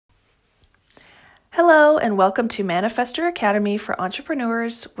Hello, and welcome to Manifestor Academy for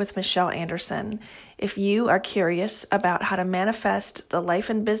Entrepreneurs with Michelle Anderson. If you are curious about how to manifest the life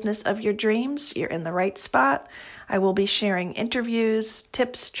and business of your dreams, you're in the right spot. I will be sharing interviews,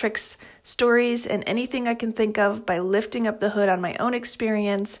 tips, tricks, stories, and anything I can think of by lifting up the hood on my own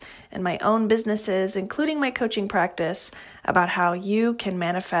experience and my own businesses, including my coaching practice, about how you can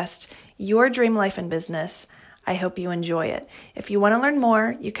manifest your dream life and business. I hope you enjoy it. If you want to learn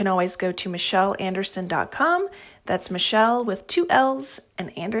more, you can always go to michelleanderson.com. That's Michelle with two L's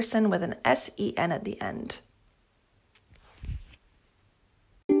and Anderson with an S-E-N at the end.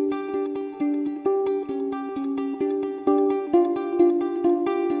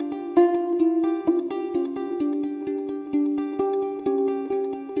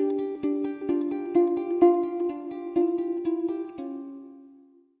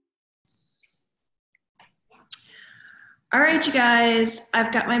 All right, you guys,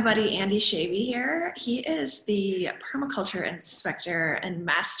 I've got my buddy Andy Shavy here. He is the permaculture inspector and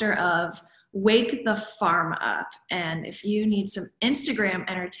master of Wake the Farm Up. And if you need some Instagram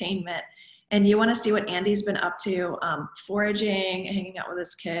entertainment and you want to see what Andy's been up to, foraging, hanging out with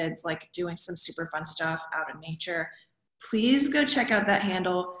his kids, like doing some super fun stuff out in nature, please go check out that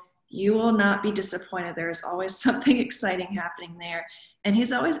handle. You will not be disappointed. There is always something exciting happening there. And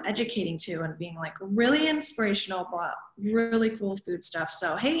he's always educating too and being like really inspirational about really cool food stuff.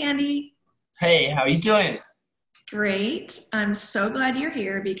 So, hey, Andy. Hey, how you doing? Great. I'm so glad you're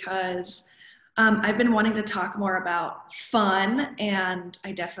here because I've been wanting to talk more about fun. And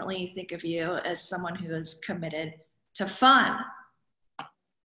I definitely think of you as someone who is committed to fun.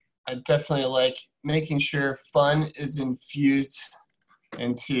 I definitely like making sure fun is infused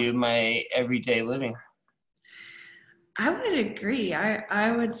into my everyday living. I would agree.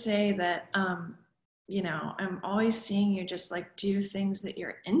 I would say that, I'm always seeing you just like do things that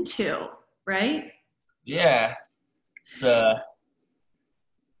you're into, right? Yeah, it's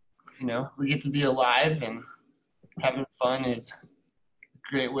we get to be alive and having fun is a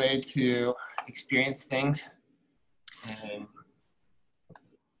great way to experience things. And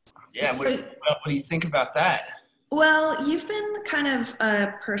yeah, So, what do you think about that? well, you've been kind of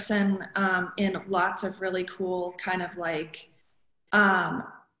a person in lots of really cool kind of like um,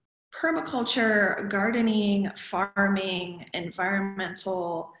 permaculture, gardening, farming,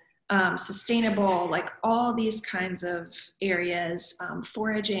 environmental, sustainable, like all these kinds of areas,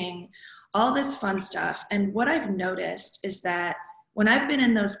 foraging, all this fun stuff. And what I've noticed is that when I've been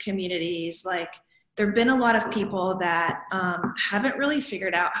in those communities, like there have been a lot of people that haven't really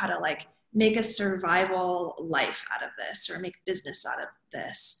figured out how to like make a survival life out of this or make business out of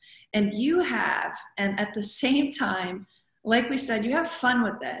this. And you have, and at the same time, like we said, you have fun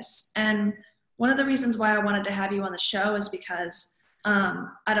with this. And one of the reasons why I wanted to have you on the show is because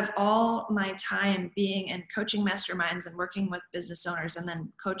out of all my time being in coaching masterminds and working with business owners and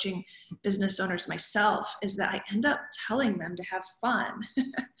then coaching business owners myself, is that I end up telling them to have fun.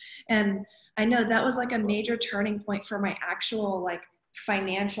 And I know that was like a major turning point for my actual like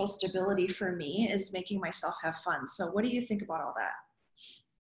financial stability for me is making myself have fun. So what do you think about all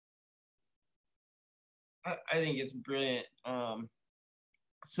that? I think it's brilliant.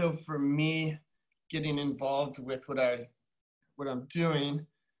 So for me, getting involved with what I'm doing,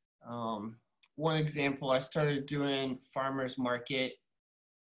 one example, I started doing farmers market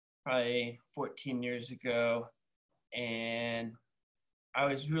probably 14 years ago, and I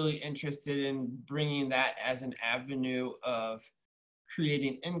was really interested in bringing that as an avenue of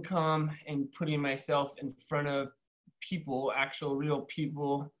creating income and putting myself in front of people, actual real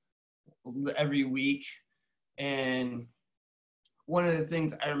people every week. And one of the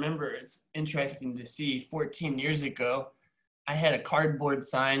things I remember, it's interesting to see 14 years ago, I had a cardboard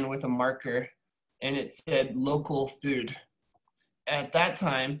sign with a marker and it said local food. At that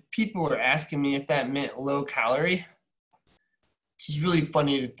time, people were asking me if that meant low calorie, which is really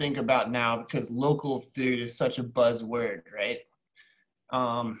funny to think about now because local food is such a buzzword, right?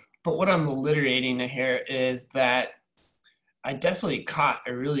 But what I'm alliterating here is that I definitely caught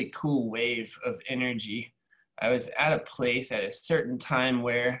a really cool wave of energy. I was at a place at a certain time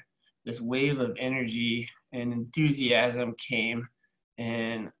where this wave of energy and enthusiasm came,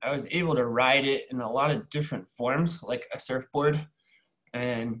 and I was able to ride it in a lot of different forms, like a surfboard,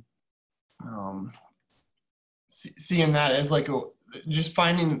 and um, seeing that as like just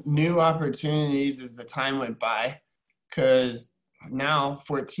finding new opportunities as the time went by. Because now,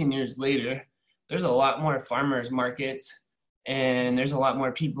 14 years later, there's a lot more farmers markets and there's a lot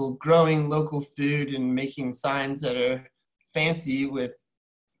more people growing local food and making signs that are fancy with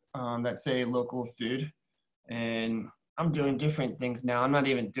that say local food. And I'm doing different things now. I'm not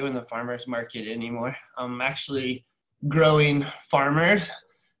even doing the farmers market anymore. I'm actually growing farmers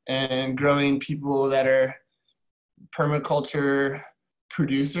and growing people that are permaculture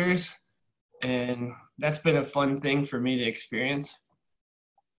producers, and that's been a fun thing for me to experience.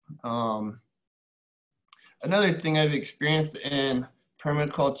 Um, Another thing I've experienced in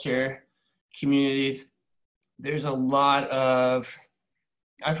permaculture communities, there's a lot of,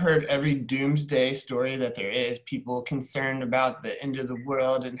 I've heard every doomsday story that there is, people concerned about the end of the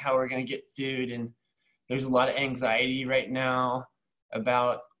world and how we're going to get food. And there's a lot of anxiety right now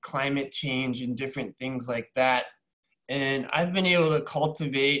about climate change and different things like that. And I've been able to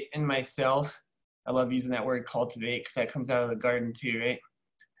cultivate in myself. I love using that word cultivate because that comes out of the garden too, right?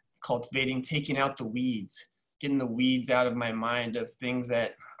 Cultivating, taking out the weeds, getting the weeds out of my mind of things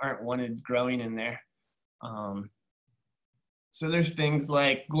that aren't wanted growing in there. So there's things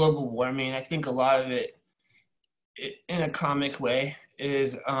like global warming. I think a lot of it in a comic way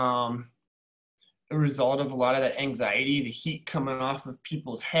is a result of a lot of that anxiety, the heat coming off of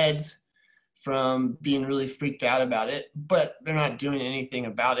people's heads from being really freaked out about it, but they're not doing anything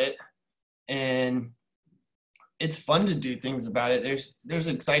about it. And it's fun to do things about it. There's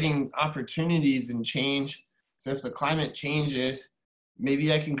exciting opportunities and change. So if the climate changes,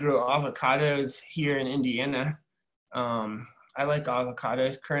 maybe I can grow avocados here in Indiana. I like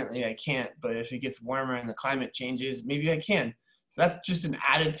avocados. Currently I can't, but if it gets warmer and the climate changes, maybe I can. So that's just an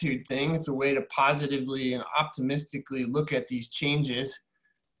attitude thing. It's a way to positively and optimistically look at these changes.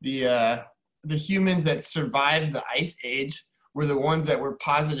 The humans that survived the ice age were the ones that were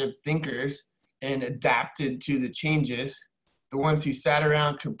positive thinkers and adapted to the changes. The ones who sat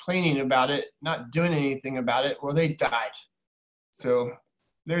around complaining about it, not doing anything about it, well, they died. So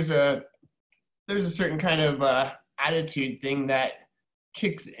there's a certain kind of attitude thing that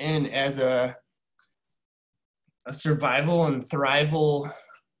kicks in as a survival and thrival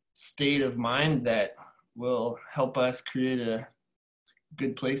state of mind that will help us create a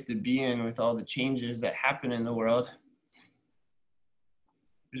good place to be in with all the changes that happen in the world.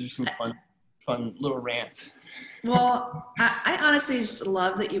 There's just some fun little rants. Well, I honestly just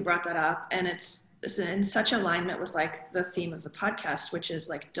love that you brought that up, and it's in such alignment with like the theme of the podcast, which is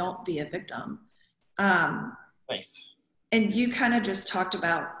like don't be a victim. Nice. And you kind of just talked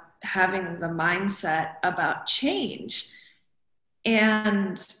about having the mindset about change,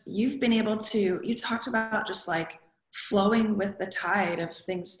 and you've been able to. You talked about just like flowing with the tide of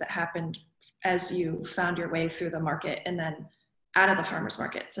things that happened as you found your way through the market, and then out of the farmers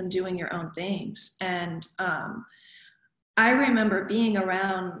markets and doing your own things. And I remember being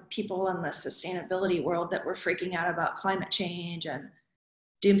around people in the sustainability world that were freaking out about climate change and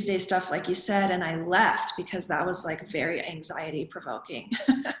doomsday stuff, like you said, and I left because that was like very anxiety provoking.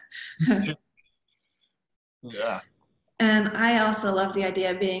 Yeah. And I also love the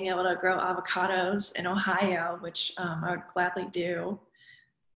idea of being able to grow avocados in Ohio, which I would gladly do.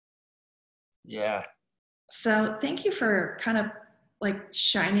 Yeah. So thank you for kind of like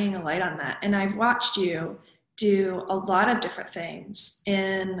shining a light on that. And I've watched you do a lot of different things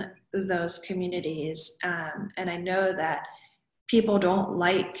in those communities. And I know that people don't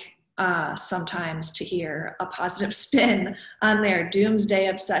like sometimes to hear a positive spin on their doomsday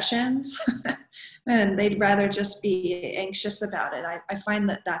obsessions. And they'd rather just be anxious about it. I find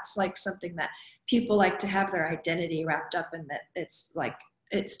that that's like something that people like to have their identity wrapped up in, that it's like,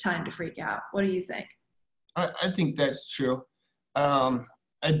 it's time to freak out. What do you think? I think that's true.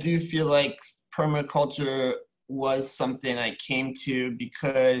 I do feel like permaculture was something I came to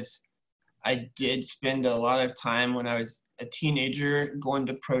because I did spend a lot of time when I was a teenager going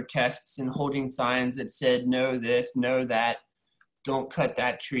to protests and holding signs that said, no this, no that, don't cut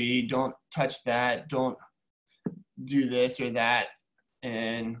that tree, don't touch that, don't do this or that.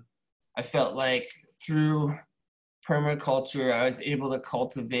 And I felt like through permaculture, I was able to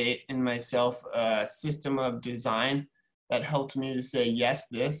cultivate in myself a system of design that helped me to say yes,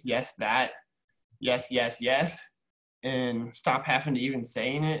 this, yes, that, yes, yes, yes, and stop having to even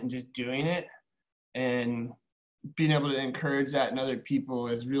saying it and just doing it. And being able to encourage that in other people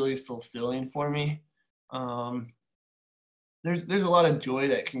is really fulfilling for me. There's a lot of joy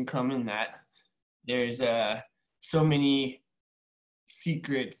that can come in that. There's so many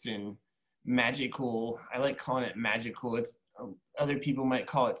secrets and magical. I like calling it magical. It's other people might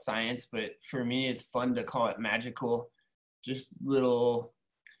call it science, but for me, it's fun to call it magical. Just little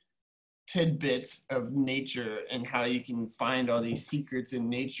tidbits of nature and how you can find all these secrets in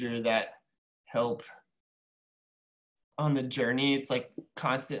nature that help on the journey. It's like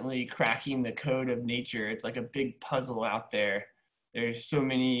constantly cracking the code of nature. It's like a big puzzle out there. There's so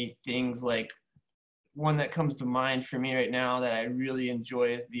many things like one that comes to mind for me right now that I really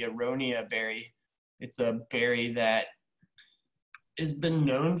enjoy is the aronia berry. It's a berry that has been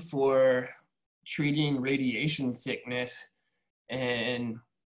known for treating radiation sickness, and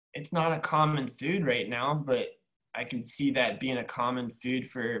it's not a common food right now, but I can see that being a common food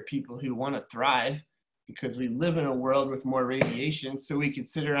for people who want to thrive, because we live in a world with more radiation. So we can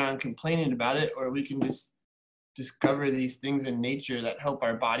sit around complaining about it, or we can just discover these things in nature that help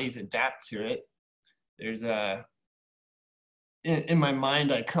our bodies adapt to it. There's a in my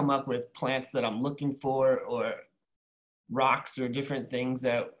mind, I come up with plants that I'm looking for, or rocks, or different things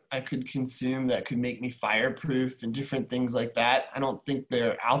that I could consume that could make me fireproof, and different things like that. I don't think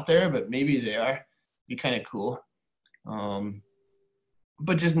they're out there, but maybe they are. Be kind of cool. Um,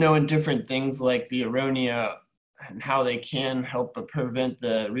 but just knowing different things like the aronia and how they can help prevent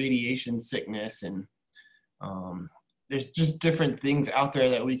the radiation sickness, and um, there's just different things out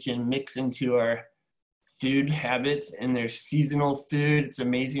there that we can mix into our food habits. And there's seasonal food. It's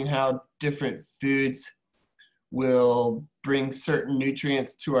amazing how different foods will bring certain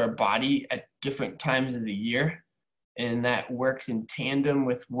nutrients to our body at different times of the year, and that works in tandem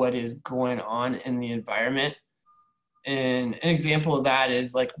with what is going on in the environment. And an example of that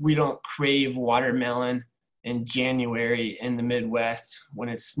is, like, we don't crave watermelon in January in the Midwest when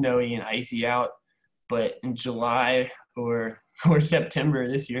it's snowy and icy out, but in July or September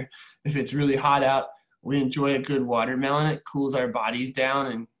this year, if it's really hot out, we enjoy a good watermelon. It cools our bodies down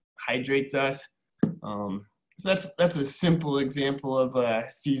and hydrates us. So that's a simple example of a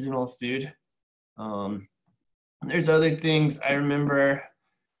seasonal food. There's other things. I remember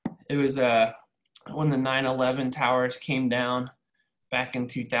it was when the 9/11 towers came down back in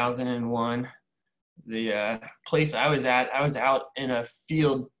 2001. The place I was at, I was out in a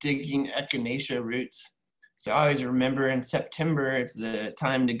field digging echinacea roots. So I always remember in September, it's the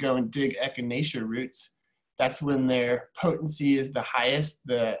time to go and dig echinacea roots. That's when their potency is the highest,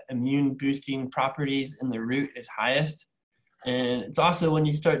 the immune boosting properties in the root is highest. And it's also when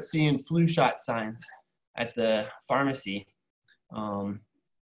you start seeing flu shot signs at the pharmacy.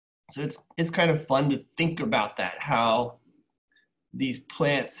 So it's kind of fun to think about that, how these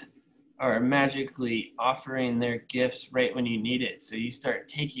plants are magically offering their gifts right when you need it. So you start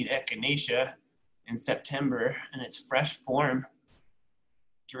taking echinacea in September in its fresh form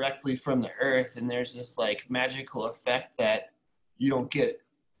directly from the earth, and there's this like magical effect that you don't get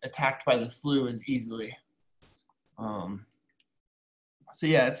attacked by the flu as easily. So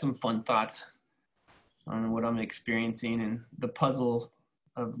yeah, it's some fun thoughts on what I'm experiencing and the puzzle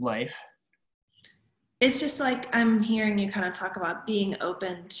of life. It's just like I'm hearing you kind of talk about being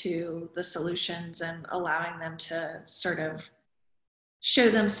open to the solutions and allowing them to sort of show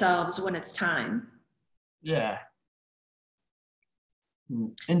themselves when it's time. Yeah,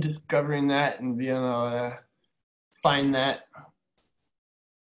 and discovering that and being able to find that,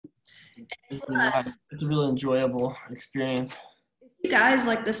 it's a really enjoyable experience. You guys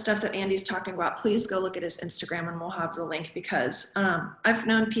like the stuff that Andy's talking about, please go look at his Instagram and we'll have the link, because I've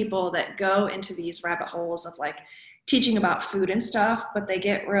known people that go into these rabbit holes of like teaching about food and stuff, but they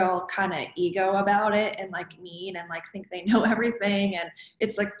get real kind of ego about it and like mean and like think they know everything, and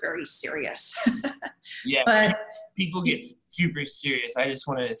it's like very serious. Yeah, But people get super serious. I just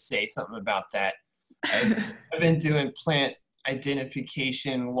wanted to say something about that. I've been doing plant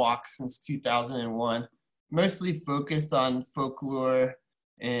identification walks since 2001, mostly focused on folklore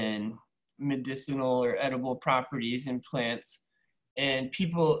and medicinal or edible properties in plants. And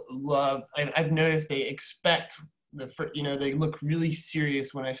people love, I've noticed they expect they look really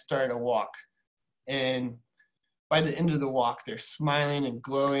serious when I start a walk. And by the end of the walk, they're smiling and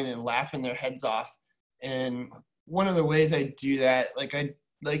glowing and laughing their heads off. And one of the ways I do that, like, I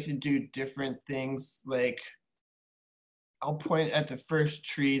like to do different things. Like, I'll point at the first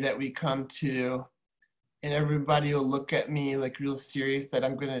tree that we come to, and everybody will look at me like real serious that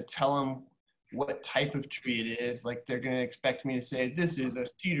I'm going to tell them what type of tree it is. Like, they're going to expect me to say, this is a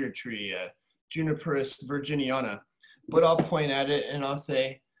cedar tree, a Juniperus virginiana. But I'll point at it and I'll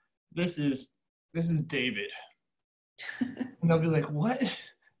say, this is David. And they'll be like, what?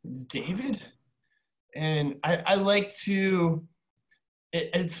 It's David? And I like to,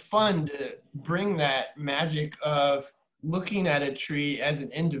 it's fun to bring that magic of looking at a tree as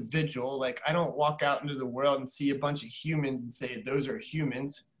an individual. Like, I don't walk out into the world and see a bunch of humans and say, those are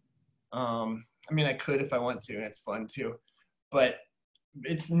humans. I mean, I could if I want to, and it's fun too. But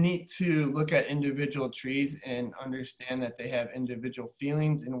it's neat to look at individual trees and understand that they have individual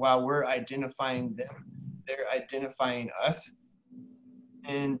feelings. And while we're identifying them, they're identifying us.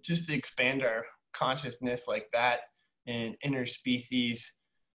 And just to expand our consciousness like that and interspecies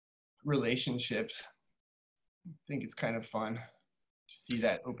relationships. think it's kind of fun to see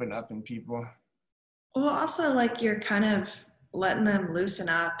that open up in people. Well, also like you're kind of letting them loosen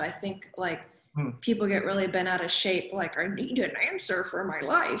up. I think like Hmm. people get really bent out of shape, like I need an answer for my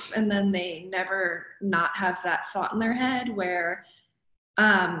life, and then they never not have that thought in their head where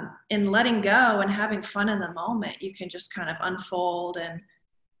in letting go and having fun in the moment, you can just kind of unfold and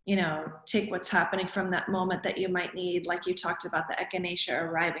take what's happening from that moment that you might need, like you talked about the echinacea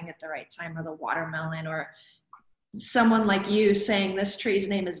arriving at the right time, or the watermelon, or someone like you saying this tree's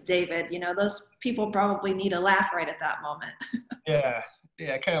name is David. Those people probably need a laugh right at that moment. Yeah,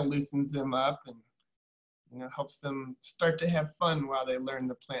 yeah, it kind of loosens them up and helps them start to have fun while they learn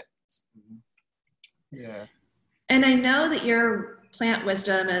the plants. Yeah. And I know that your plant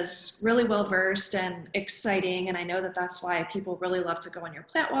wisdom is really well versed and exciting. And I know that that's why people really love to go on your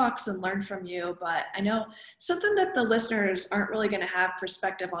plant walks and learn from you. But I know something that the listeners aren't really going to have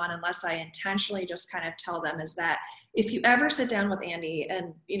perspective on unless I intentionally just kind of tell them is that if you ever sit down with Andy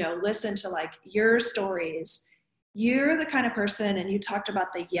and, listen to like your stories, you're the kind of person, and you talked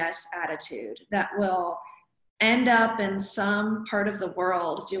about the yes attitude that will end up in some part of the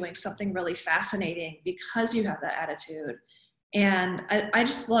world doing something really fascinating because you have that attitude. And I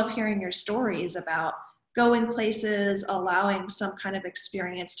just love hearing your stories about going places, allowing some kind of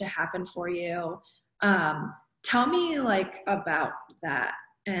experience to happen for you. Tell me like about that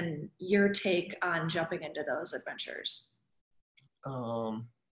and your take on jumping into those adventures.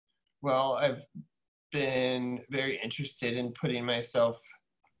 Well, I've been very interested in putting myself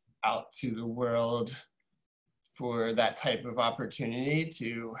out to the world for that type of opportunity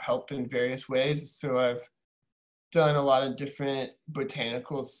to help in various ways. So I've done a lot of different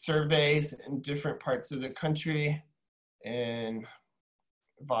botanical surveys in different parts of the country, and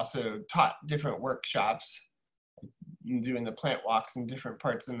I've also taught different workshops doing the plant walks in different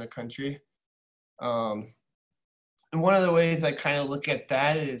parts in the country. And one of the ways I kind of look at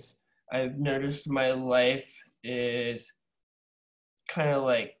that is I've noticed my life is kind of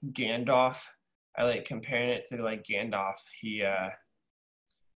like Gandalf. I like comparing it to like Gandalf.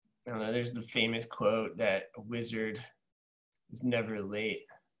 I don't know, there's the famous quote that a wizard is never late.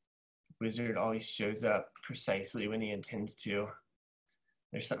 A wizard always shows up precisely when he intends to.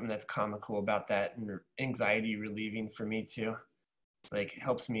 There's something that's comical about that and anxiety relieving for me too. It's like it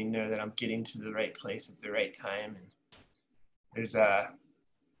helps me know that I'm getting to the right place at the right time. And there's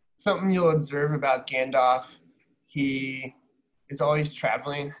something you'll observe about Gandalf. He is always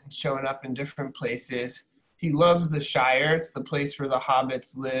traveling and showing up in different places. He loves the Shire. It's the place where the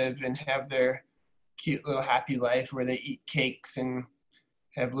hobbits live and have their cute little happy life where they eat cakes and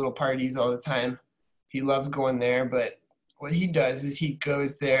have little parties all the time. He loves going there, but what he does is he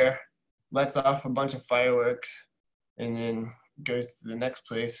goes there, lets off a bunch of fireworks, and then goes to the next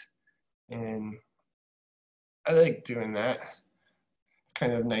place. And I like doing that. It's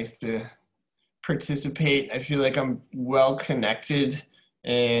kind of nice to participate. I feel like I'm well connected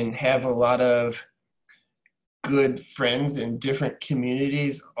and have a lot of good friends in different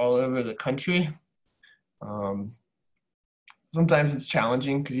communities all over the country. Sometimes it's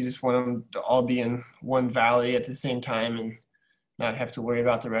challenging because you just want them to all be in one valley at the same time and not have to worry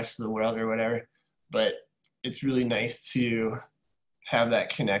about the rest of the world or whatever. But it's really nice to have that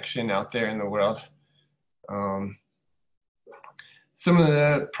connection out there in the world. Some of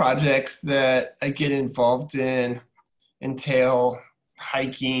the projects that I get involved in entail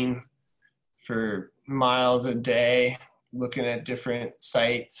hiking for miles a day, looking at different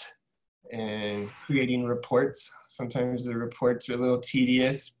sites and creating reports. Sometimes the reports are a little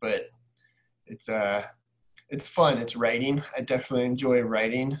tedious, but it's fun. It's writing. I definitely enjoy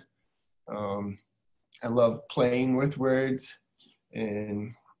writing. I love playing with words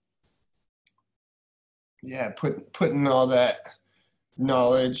and putting all that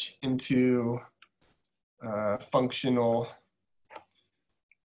knowledge into functional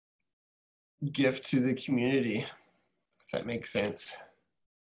gift to the community, if that makes sense.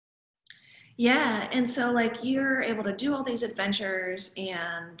 Yeah, and so like you're able to do all these adventures,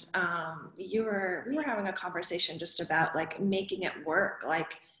 and we were having a conversation just about like making it work,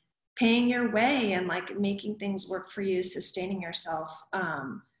 like paying your way and like making things work for you, sustaining yourself.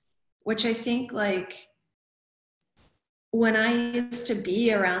 Which I think like when I used to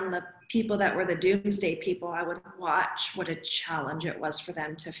be around the people that were the doomsday people, I would watch what a challenge it was for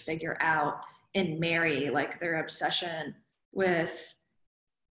them to figure out and marry like their obsession with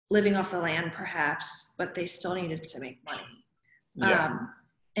living off the land perhaps, but they still needed to make money. Yeah.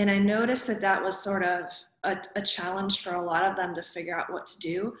 And I noticed that that was sort of a challenge for a lot of them to figure out what to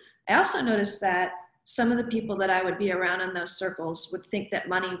do. I also noticed that some of the people that I would be around in those circles would think that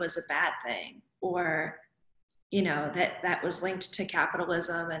money was a bad thing, or you know, that was linked to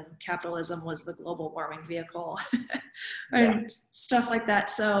capitalism, and capitalism was the global warming vehicle Yeah. and stuff like that.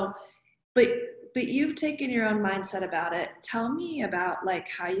 So, but but you've taken your own mindset about it. Tell me about like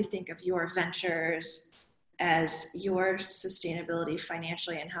how you think of your ventures as your sustainability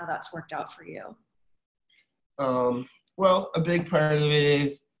financially and how that's worked out for you. Well, a big part of it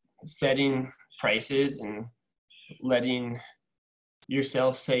is setting prices and letting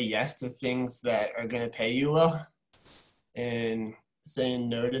yourself say yes to things that are going to pay you well, and saying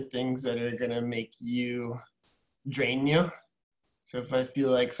no to things that are going to make you drain you. So if I feel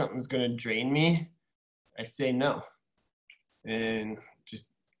like something's going to drain me, I say no and just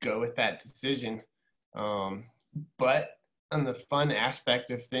go with that decision. Um, but on the fun aspect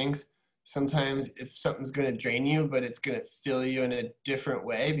of things, sometimes if something's going to drain you, but it's going to fill you in a different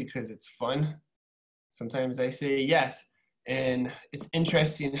way because it's fun, sometimes I say yes. And it's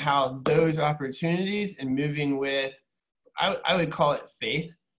interesting how those opportunities and moving with, I would call it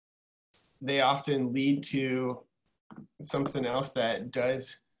faith, they often lead to something else that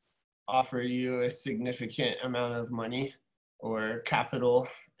does offer you a significant amount of money or capital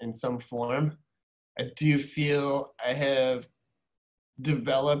in some form. I do feel I have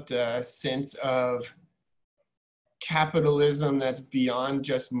developed a sense of capitalism that's beyond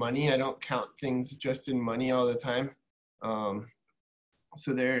just money. I don't count things just in money all the time. Um,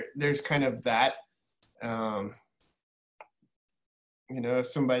 so there's kind of that. Um, if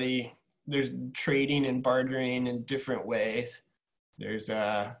somebody, there's trading and bartering in different ways. There's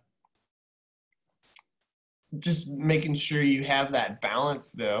just making sure you have that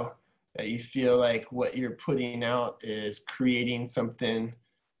balance, though, that you feel like what you're putting out is creating something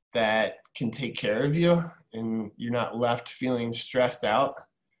that can take care of you and you're not left feeling stressed out.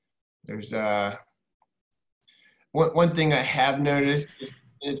 There's one thing I have noticed, and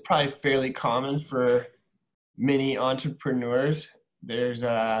it's probably fairly common for many entrepreneurs. There's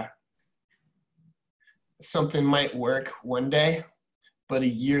something might work one day, but a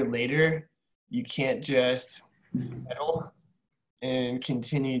year later, you can't just settle and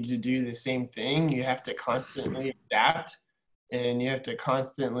continue to do the same thing. You have to constantly adapt, and you have to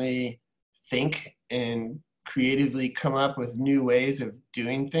constantly think and creatively come up with new ways of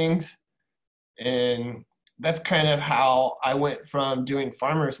doing things. And that's kind of how I went from doing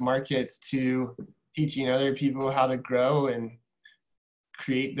farmers markets to teaching other people how to grow and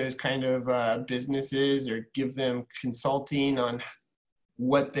create those kind of businesses, or give them consulting on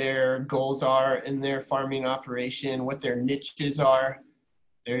what their goals are in their farming operation, what their niches are.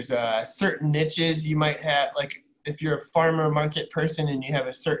 There's certain niches you might have, like if you're a farmer market person and you have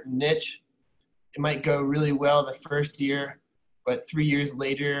a certain niche, it might go really well the first year, but 3 years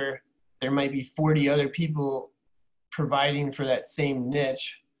later, there might be 40 other people providing for that same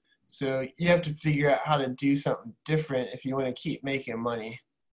niche. So you have to figure out how to do something different if you want to keep making money.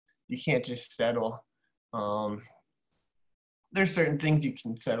 You can't just settle. There's certain things you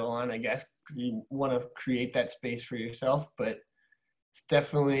can settle on, I guess, because you want to create that space for yourself, but it's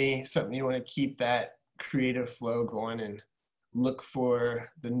definitely something you want to keep that creative flow going and look for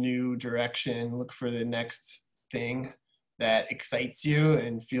the new direction, look for the next thing that excites you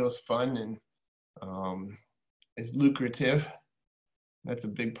and feels fun and is lucrative. That's a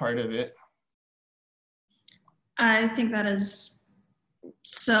big part of it. I think that is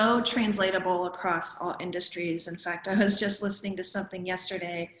so translatable across all industries. In fact, I was just listening to something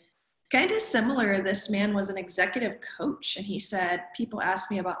yesterday, kind of similar. This man was an executive coach, and he said, people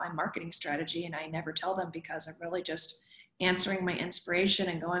ask me about my marketing strategy, and I never tell them because I'm really just answering my inspiration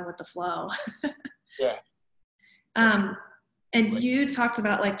and going with the flow. Yeah. And you talked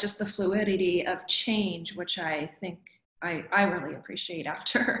about like just the fluidity of change, which I think I really appreciate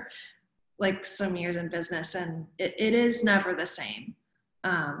after like some years in business, and it is never the same.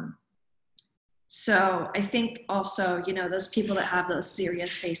 So I think also, you know, those people that have those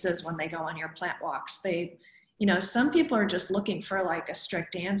serious faces when they go on your plant walks, they, you know, some people are just looking for like a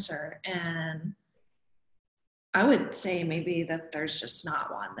strict answer. And I would say maybe that there's just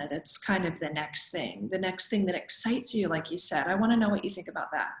not one, that it's kind of the next thing that excites you. Like you said, I want to know what you think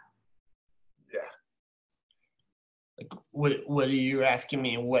about that. Yeah. Like, what are you asking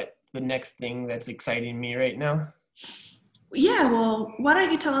me? What the next thing that's exciting me right now? Yeah, well, why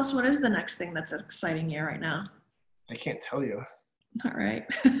don't you tell us what is the next thing that's exciting you right now? I can't tell you. All right.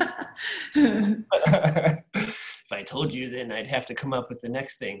 If I told you, then I'd have to come up with the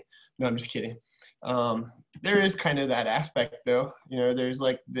next thing. No, I'm just kidding. There is kind of that aspect, though. You know, there's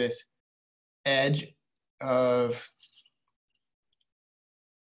like this edge of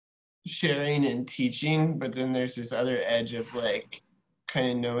sharing and teaching, but then there's this other edge of like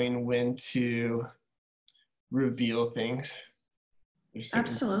kind of knowing when to reveal things. There's certain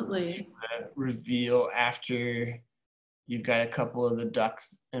Absolutely. reveal after you've got a couple of the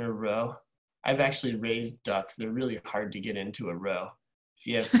ducks in a row. I've actually raised ducks. They're really hard to get into a row. If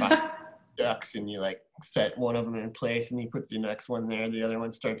you have 5 ducks and you like set one of them in place and you put the next one there, the other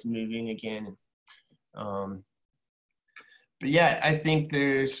one starts moving again. But yeah, I think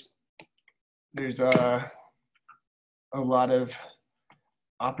there's a lot of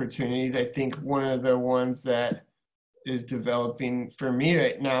opportunities. I think one of the ones that is developing for me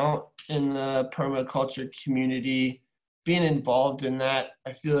right now in the permaculture community, being involved in that,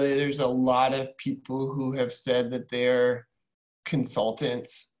 I feel like there's a lot of people who have said that they're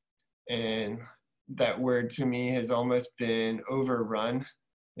consultants, and that word to me has almost been overrun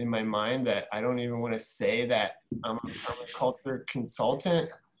in my mind, that I don't even want to say that I'm a permaculture consultant.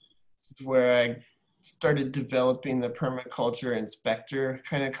 It's where I started developing the permaculture inspector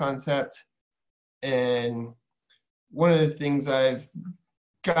kind of concept. And one of the things I've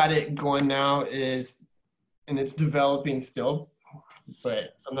got it going now is, and it's developing still,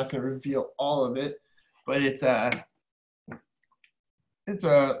 but so I'm not going to reveal all of it, but it's a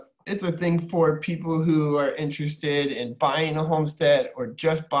thing for people who are interested in buying a homestead or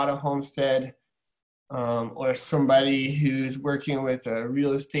just bought a homestead, or somebody who's working with a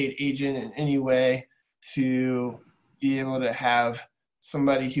real estate agent in any way, to be able to have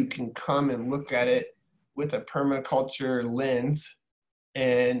somebody who can come and look at it with a permaculture lens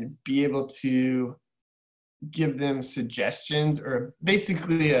and be able to give them suggestions, or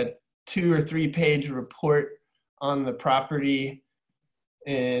basically a 2 or 3 page report on the property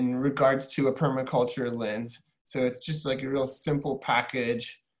in regards to a permaculture lens. So it's just like a real simple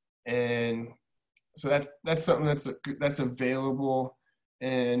package. And so that's something that's available,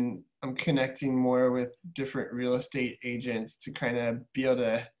 and I'm connecting more with different real estate agents to kind of be able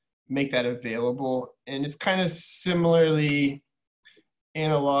to make that available. And it's kind of similarly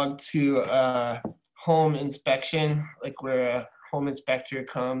analog to a home inspection, like where a home inspector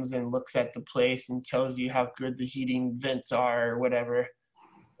comes and looks at the place and tells you how good the heating vents are or whatever,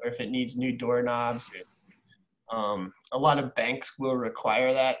 or if it needs new doorknobs. A lot of banks will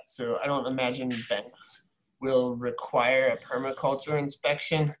require that, so I don't imagine banks will require a permaculture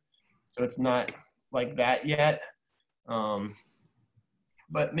inspection, so it's not like that yet.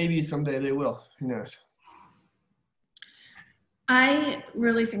 But maybe someday they will. Who knows? I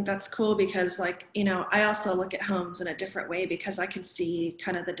really think that's cool because, like, you know, I also look at homes in a different way because I can see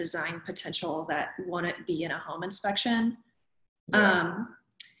kind of the design potential that wouldn't be in a home inspection. Yeah.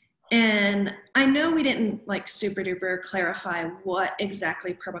 And I know we didn't like super duper clarify what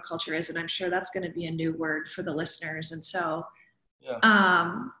exactly permaculture is, and I'm sure that's going to be a new word for the listeners. And so, Yeah.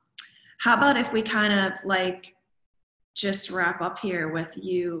 how about if we kind of like just wrap up here with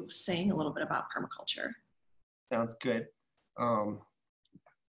you saying a little bit about permaculture? Sounds good.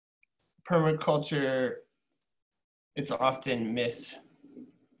 Permaculture, it's often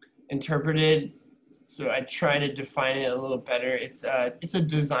misinterpreted, so I try to define it a little better. It's a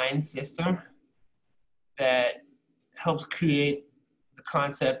design system that helps create the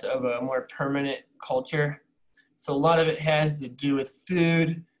concept of a more permanent culture. So a lot of it has to do with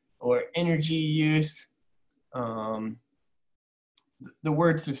food or energy use. The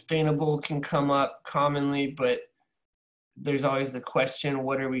word sustainable can come up commonly, but there's always the question,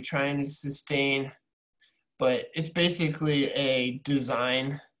 what are we trying to sustain? But it's basically a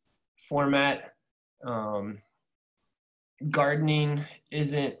design format. Gardening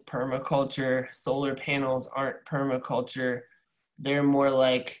isn't permaculture. Solar panels aren't permaculture. They're more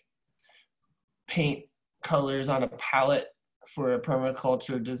like paint colors on a palette for a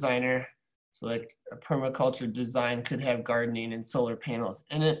permaculture designer. So like a permaculture design could have gardening and solar panels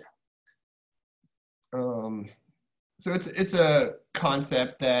in it. So it's a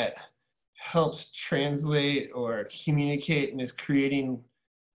concept that helps translate or communicate and is creating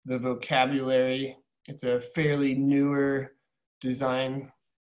the vocabulary. It's a fairly newer design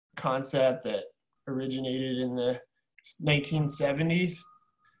concept that originated in the 1970s.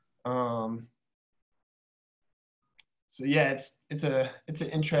 So yeah, it's an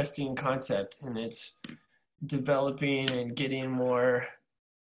interesting concept, and it's developing and getting more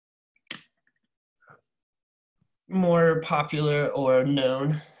popular or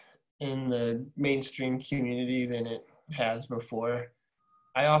known in the mainstream community than it has before.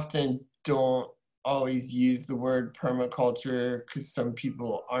 I often don't always use the word permaculture because some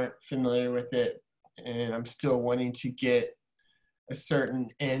people aren't familiar with it, and I'm still wanting to get a certain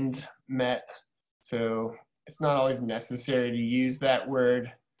end met. So it's not always necessary to use that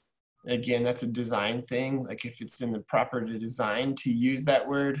word. Again, that's a design thing. Like if it's in the proper design to use that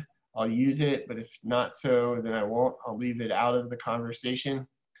word, I'll use it, but if not so, then I won't. I'll leave it out of the conversation.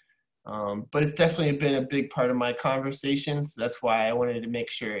 But it's definitely been a big part of my conversation. So that's why I wanted to make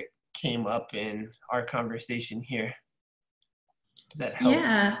sure it came up in our conversation here. Does that help?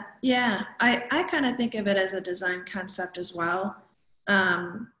 Yeah. I kind of think of it as a design concept as well.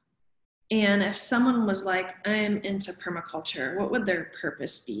 Um, and if someone was like, I'm into permaculture, what would their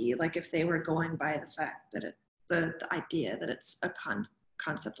purpose be? Like if they were going by the fact that the idea that it's a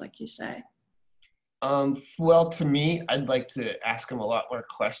concept, like you say. Well, to me, I'd like to ask them a lot more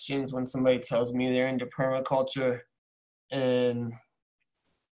questions when somebody tells me they're into permaculture, and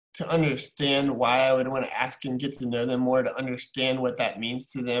to understand why I would want to ask and get to know them more, to understand what that means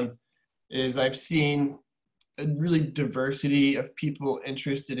to them. Is I've seen a really diversity of people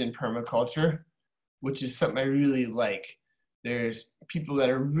interested in permaculture, which is something I really like. There's people that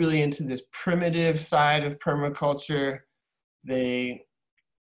are really into this primitive side of permaculture. They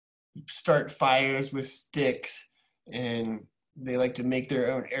start fires with sticks, and they like to make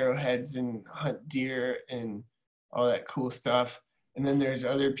their own arrowheads and hunt deer and all that cool stuff. And then there's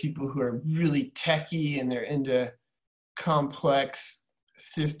other people who are really techy and they're into complex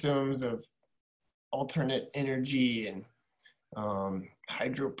systems of alternate energy and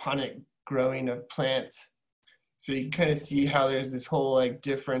hydroponic growing of plants. So you can kind of see how there's this whole like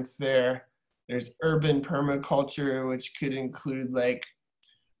difference there. There's urban permaculture, which could include like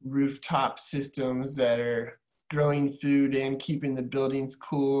rooftop systems that are growing food and keeping the buildings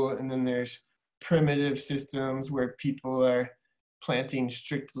cool. And then there's primitive systems where people are planting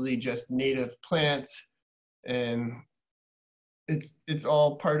strictly just native plants, and it's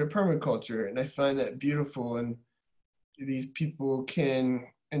all part of permaculture. And I find that beautiful, and these people can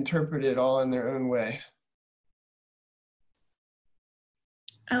interpret it all in their own way.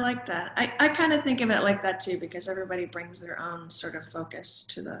 I like that. I kind of think of it like that too, because everybody brings their own sort of focus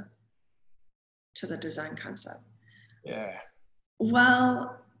to the design concept. Yeah.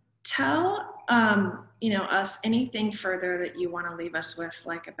 Well, tell us anything further that you want to leave us with,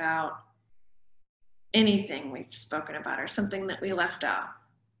 like about anything we've spoken about or something that we left out.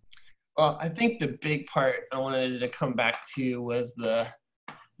 Well, I think the big part I wanted to come back to was the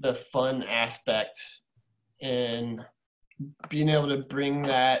fun aspect, and being able to bring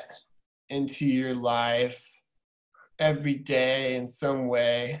that into your life every day in some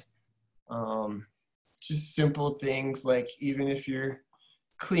way. Just simple things like even if you're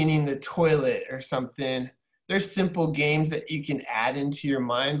cleaning the toilet or something, there's simple games that you can add into your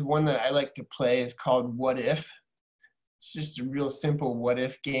mind. One that I like to play is called What If. It's just a real simple what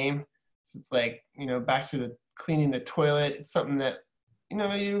if game. So it's like, back to the cleaning the toilet. It's something that,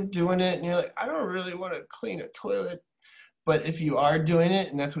 you're doing it and you're like, I don't really want to clean a toilet. But if you are doing it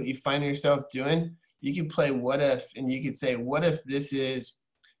and that's what you find yourself doing, you can play what if, and you could say, what if this is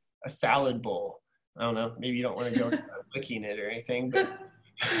a salad bowl? I don't know, maybe you don't want to go licking it or anything, but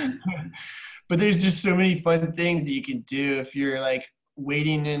but there's just so many fun things that you can do. If you're like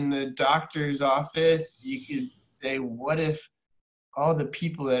waiting in the doctor's office, you could say, what if all the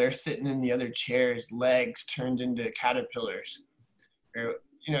people that are sitting in the other chairs, legs turned into caterpillars? Or,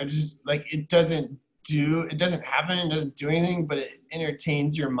 just like it doesn't happen, it doesn't do anything, but it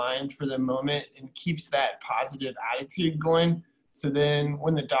entertains your mind for the moment and keeps that positive attitude going. So then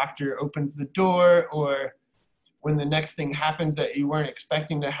when the doctor opens the door, or when the next thing happens that you weren't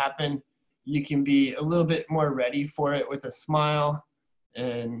expecting to happen, you can be a little bit more ready for it with a smile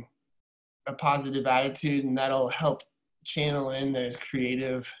and a positive attitude, and that'll help channel in those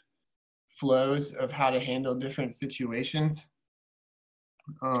creative flows of how to handle different situations.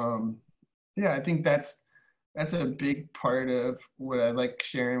 Yeah, I think that's a big part of what I like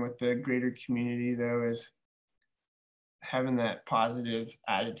sharing with the greater community, though, is having that positive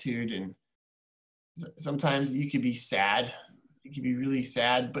attitude. And sometimes you could be sad, you could be really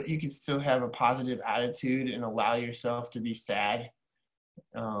sad, but you can still have a positive attitude and allow yourself to be sad.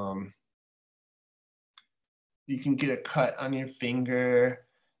 You can get a cut on your finger,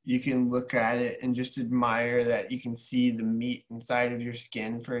 you can look at it and just admire that you can see the meat inside of your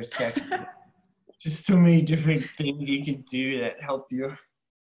skin for a second. Just so many different things you can do that help you.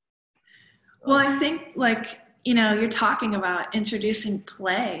 Well, I think you're talking about introducing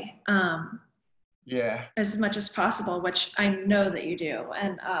play as much as possible, which I know that you do,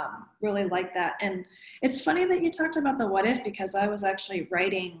 and really like that. And it's funny that you talked about the what if, because I was actually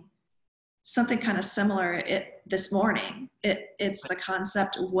writing something kind of similar this morning. It's the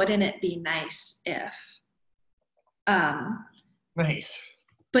concept, wouldn't it be nice if? Nice.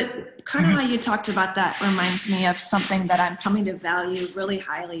 But kind of how you talked about that reminds me of something that I'm coming to value really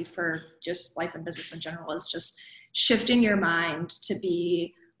highly for just life and business in general, is just shifting your mind to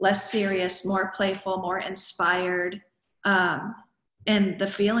be less serious, more playful, more inspired, and the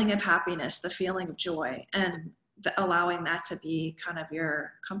feeling of happiness, the feeling of joy, and allowing that to be kind of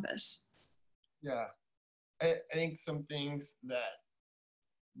your compass. Yeah, I think some things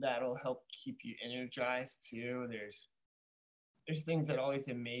that'll help keep you energized too. There's things that always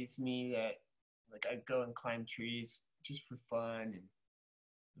amaze me, that like I go and climb trees just for fun, and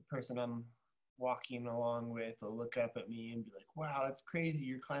the person I'm walking along with will look up at me and be like, "Wow, that's crazy!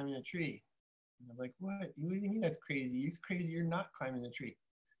 You're climbing a tree." And I'm like, "What? What do you mean that's crazy? It's crazy you're not climbing the tree."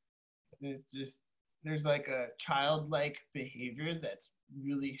 And it's just, there's like a childlike behavior that's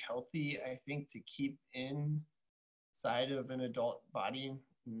really healthy, I think, to keep inside of an adult body.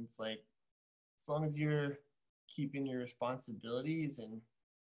 And it's like, as long as you're keeping your responsibilities and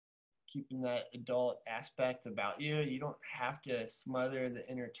keeping that adult aspect about you, you don't have to smother the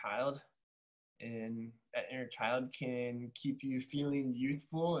inner child. And that inner child can keep you feeling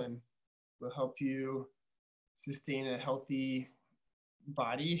youthful and will help you sustain a healthy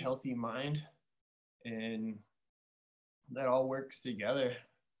body, healthy mind, and that all works together.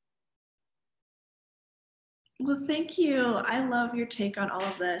 Well, thank you. I love your take on all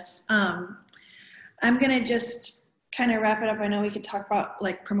of this. I'm going to just kind of wrap it up. I know we could talk about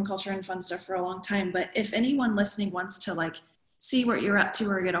like permaculture and fun stuff for a long time, but if anyone listening wants to like see what you're up to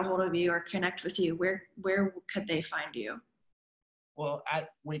or get a hold of you or connect with you, where could they find you? Well, at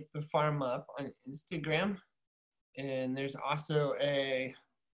Wake the Farm Up on Instagram, and there's also a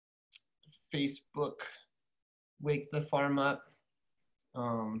Facebook, Wake the Farm Up.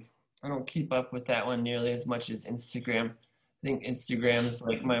 I don't keep up with that one nearly as much as Instagram. I think Instagram is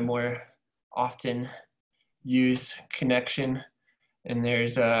like my more often used connection. And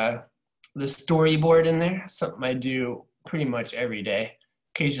there's the storyboard in there, something I do pretty much every day.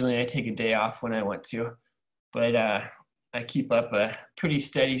 Occasionally I take a day off when I want to, but I keep up a pretty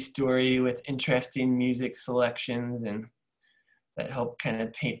steady story with interesting music selections, and that help kind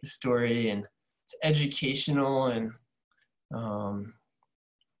of paint the story, and it's educational, and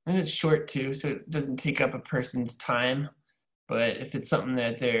it's short too, so it doesn't take up a person's time. But if it's something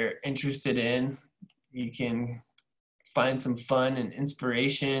that they're interested in, you can find some fun and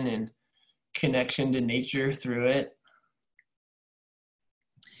inspiration and connection to nature through it.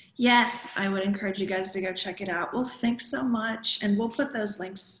 Yes, I would encourage you guys to go check it out. Well, thanks so much. And we'll put those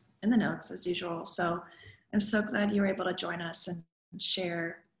links in the notes as usual. So I'm so glad you were able to join us and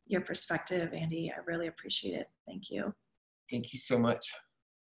share your perspective, Andy. I really appreciate it. Thank you. Thank you so much.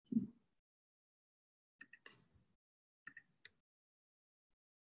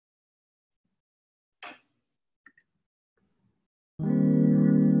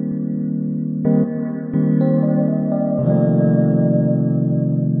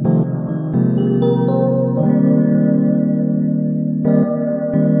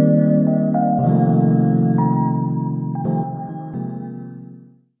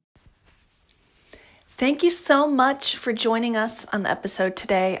 Thank you so much for joining us on the episode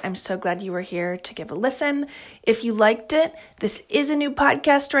today. I'm so glad you were here to give a listen. If you liked it, this is a new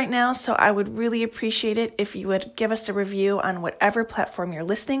podcast right now, so I would really appreciate it if you would give us a review on whatever platform you're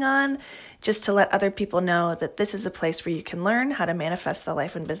listening on, just to let other people know that this is a place where you can learn how to manifest the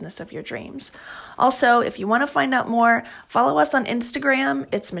life and business of your dreams. Also, if you want to find out more, follow us on Instagram.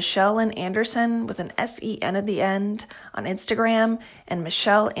 It's Michelle and Anderson with an S-E-N at the end on Instagram, and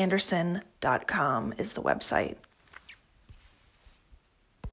michelleanderson.com is the website.